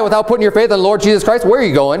die without putting your faith in the Lord Jesus Christ, where are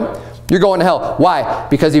you going? You're going to hell. Why?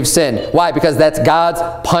 Because you've sinned. Why? Because that's God's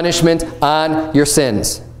punishment on your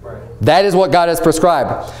sins. Right. That is what God has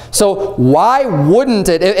prescribed. So why wouldn't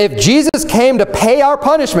it, if Jesus came to pay our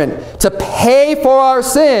punishment, to pay for our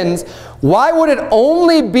sins, why would it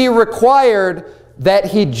only be required that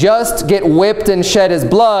he just get whipped and shed his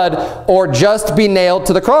blood, or just be nailed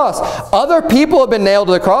to the cross? Other people have been nailed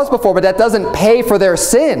to the cross before, but that doesn't pay for their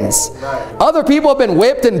sins. Right. Other people have been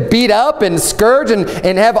whipped and beat up and scourged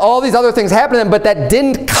and have all these other things happen to them, but that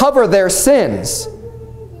didn't cover their sins.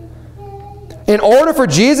 In order for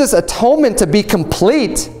Jesus' atonement to be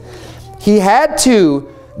complete, he had to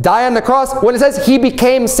die on the cross. When it says he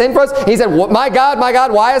became sin for us, he said, my God,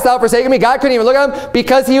 why hast thou forsaken me?" God couldn't even look at him,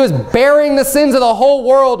 because he was bearing the sins of the whole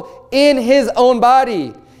world in his own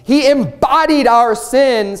body. He embodied our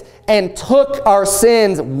sins and took our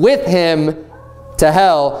sins with him to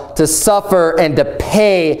hell to suffer and to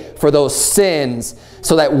pay for those sins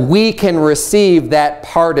so that we can receive that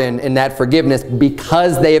pardon and that forgiveness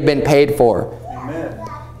because they have been paid for. Amen.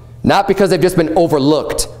 Not because they've just been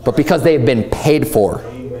overlooked, but because they've been paid for.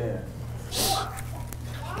 Amen.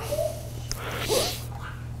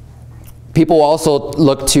 People also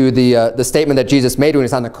look to the statement that Jesus made when he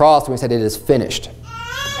was on the cross when he said, "It is finished."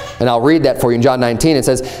 And I'll read that for you in John 19. It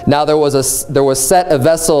says, "Now there was set a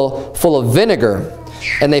vessel full of vinegar,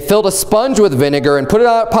 and they filled a sponge with vinegar and put it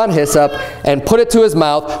upon hyssop and put it to his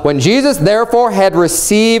mouth. When Jesus therefore had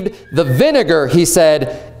received the vinegar, he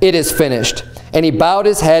said, 'It is finished.' And he bowed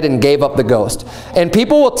his head and gave up the ghost." And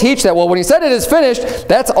people will teach that, well, when he said it is finished,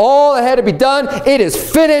 that's all that had to be done. It is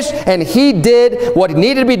finished, and he did what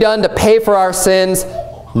needed to be done to pay for our sins.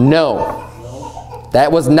 No.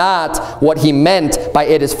 That was not what he meant by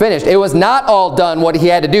 "it is finished." It was not all done what he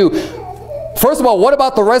had to do. First of all, what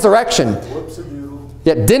about the resurrection?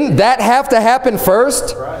 Yeah, didn't that have to happen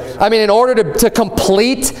first? Right. I mean, in order to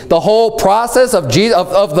complete the whole process of Jesus,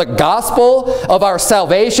 of the gospel, of our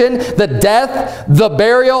salvation, the death, the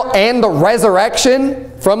burial, and the resurrection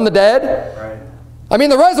from the dead. Right. I mean,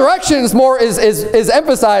 the resurrection is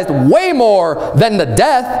emphasized way more than the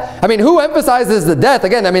death. I mean, who emphasizes the death?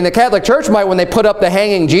 Again, I mean, the Catholic Church might, when they put up the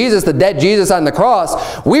hanging Jesus, the dead Jesus on the cross,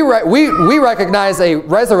 we recognize a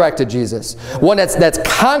resurrected Jesus, one that's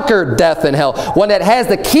conquered death and hell, one that has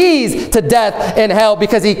the keys to death and hell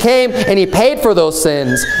because he came and he paid for those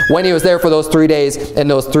sins when he was there for those 3 days and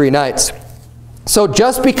those 3 nights. So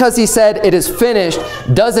just because he said it is finished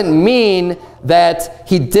doesn't mean that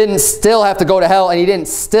he didn't still have to go to hell and he didn't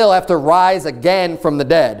still have to rise again from the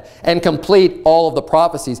dead and complete all of the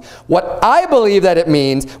prophecies. What I believe that it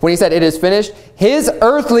means when he said it is finished, his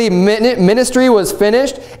earthly ministry was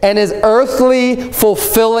finished and his earthly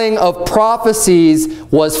fulfilling of prophecies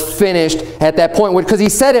was finished at that point, because he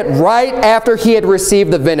said it right after he had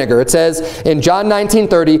received the vinegar. It says in John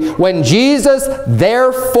 19:30, "When Jesus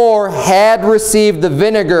therefore had received the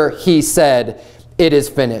vinegar, he said, 'It is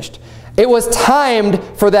finished.'" It was timed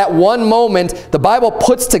for that one moment. The Bible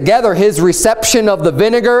puts together his reception of the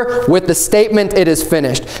vinegar with the statement, "It is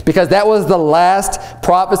finished," because that was the last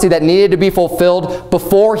prophecy that needed to be fulfilled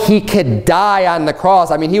before he could die on the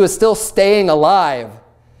cross. I mean, he was still staying alive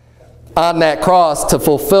on that cross to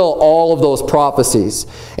fulfill all of those prophecies.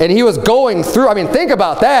 And he was going through, I mean, think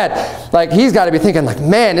about that. Like, he's got to be thinking, like,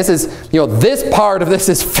 man, this is, this part of this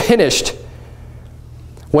is finished.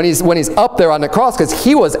 When he's up there on the cross, because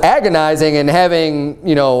he was agonizing and having,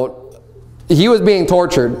 he was being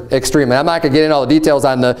tortured extremely. I'm not going to get into all the details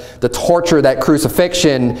on the torture that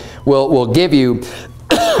crucifixion will give you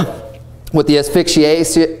with the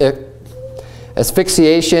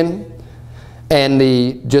asphyxiation and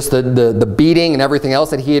the beating and everything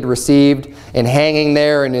else that he had received, and hanging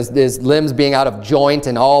there and his limbs being out of joint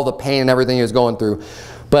and all the pain and everything he was going through.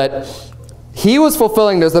 But he was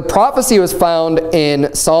fulfilling this. The prophecy was found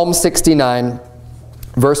in Psalm 69,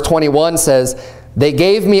 verse 21 says, "They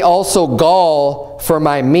gave me also gall for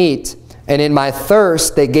my meat, and in my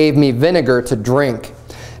thirst they gave me vinegar to drink."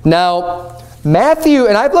 Now, Matthew,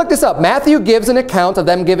 and I've looked this up, Matthew gives an account of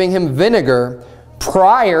them giving him vinegar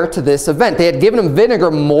prior to this event. They had given him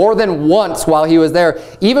vinegar more than once while he was there,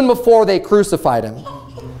 even before they crucified him.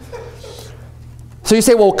 So you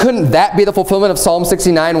say, well, couldn't that be the fulfillment of Psalm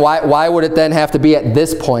 69? Why would it then have to be at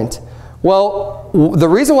this point? Well, the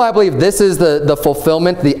reason why I believe this is the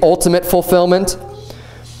fulfillment, the ultimate fulfillment,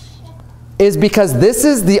 is because this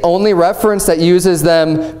is the only reference that uses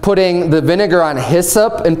them putting the vinegar on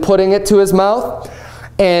hyssop and putting it to his mouth.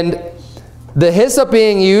 And the hyssop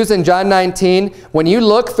being used in John 19, when you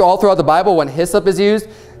look all throughout the Bible, when hyssop is used,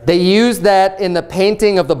 they use that in the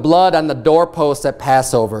painting of the blood on the doorpost at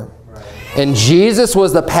Passover. And Jesus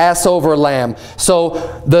was the Passover lamb. So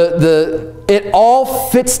it all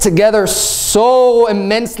fits together so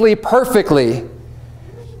immensely perfectly.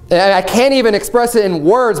 And I can't even express it in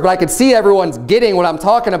words, but I could see everyone's getting what I'm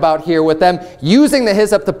talking about here with them using the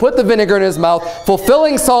hyssop to put the vinegar in his mouth,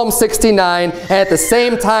 fulfilling Psalm 69, and at the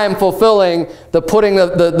same time fulfilling the putting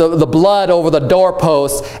the blood over the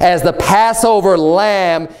doorposts as the Passover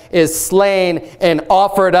lamb is slain and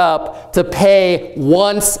offered up to pay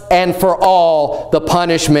once and for all the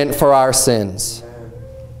punishment for our sins.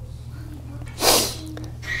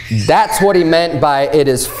 That's what he meant by "it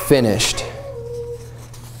is finished."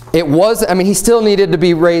 It was, I mean, he still needed to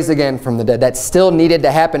be raised again from the dead. That still needed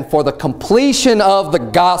to happen for the completion of the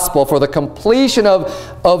gospel, for the completion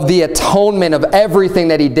of the atonement of everything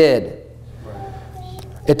that he did.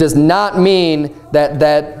 it does not mean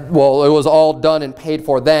well, it was all done and paid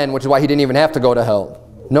for then, which is why he didn't even have to go to hell.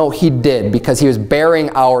 No, he did, because he was bearing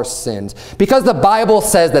our sins. Because the Bible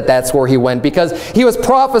says that that's where he went. Because he was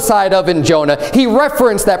prophesied of in Jonah. He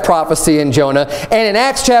referenced that prophecy in Jonah. And in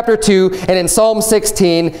Acts chapter 2 and in Psalm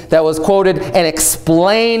 16 that was quoted and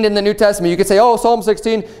explained in the New Testament. You could say, oh, Psalm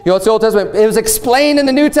 16, it's the Old Testament. It was explained in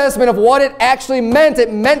the New Testament of what it actually meant.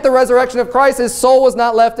 It meant the resurrection of Christ. His soul was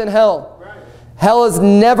not left in hell. Hell is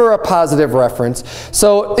never a positive reference.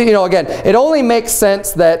 So, again, it only makes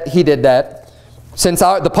sense that he did that. Since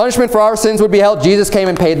the punishment for our sins would be hell, Jesus came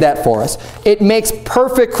and paid that for us. It makes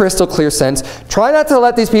perfect, crystal clear sense. Try not to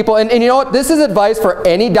let these people, and you know what? This is advice for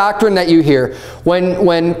any doctrine that you hear.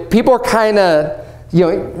 When people are kind of,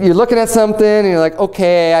 you're looking at something and you're like,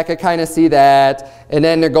 okay, I could kind of see that. And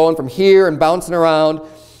then they're going from here and bouncing around.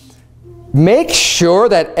 Make sure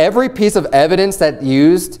that every piece of evidence that's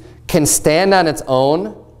used can stand on its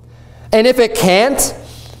own. And if it can't,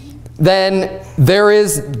 then there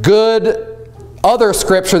is good other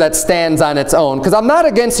scripture that stands on its own. Because I'm not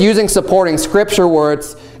against using supporting scripture where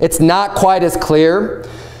it's not quite as clear.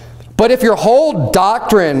 But if your whole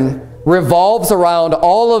doctrine revolves around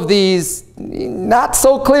all of these not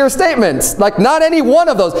so clear statements, like not any one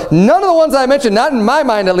of those, none of the ones I mentioned, not in my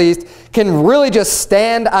mind at least, can really just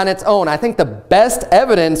stand on its own. I think the best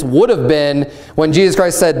evidence would have been when Jesus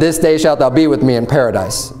Christ said, this day shalt thou be with me in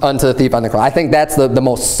paradise, unto the thief on the cross. I think that's the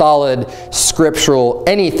most solid scriptural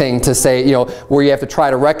anything to say, where you have to try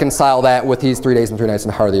to reconcile that with these 3 days and 3 nights in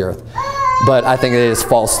the heart of the earth. But I think it is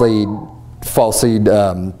falsely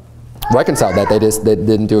reconciled that. They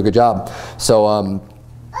didn't do a good job. So,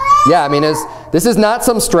 yeah, I mean, this is not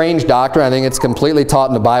some strange doctrine. I think it's completely taught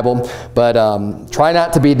in the Bible. But try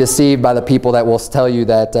not to be deceived by the people that will tell you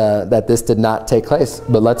that this did not take place.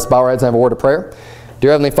 But let's bow our heads and have a word of prayer.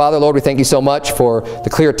 Dear Heavenly Father, Lord, we thank you so much for the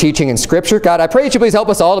clear teaching in Scripture. God, I pray that you please help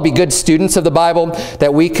us all to be good students of the Bible,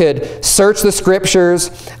 that we could search the Scriptures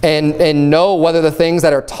and know whether the things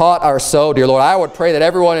that are taught are so. Dear Lord, I would pray that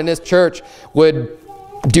everyone in this church would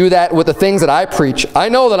do that with the things that I preach. I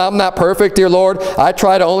know that I'm not perfect, dear Lord. I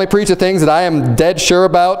try to only preach the things that I am dead sure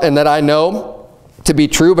about and that I know to be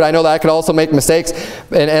true, but I know that I could also make mistakes.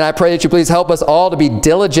 And I pray that you please help us all to be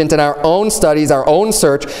diligent in our own studies, our own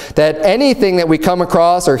search, that anything that we come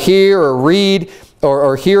across or hear or read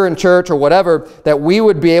or hear in church or whatever, that we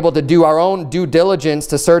would be able to do our own due diligence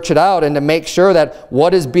to search it out and to make sure that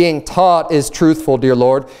what is being taught is truthful, dear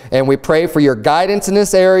Lord. And we pray for your guidance in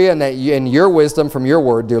this area and that in your wisdom from your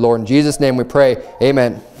word, dear Lord. In Jesus' name we pray.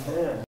 Amen.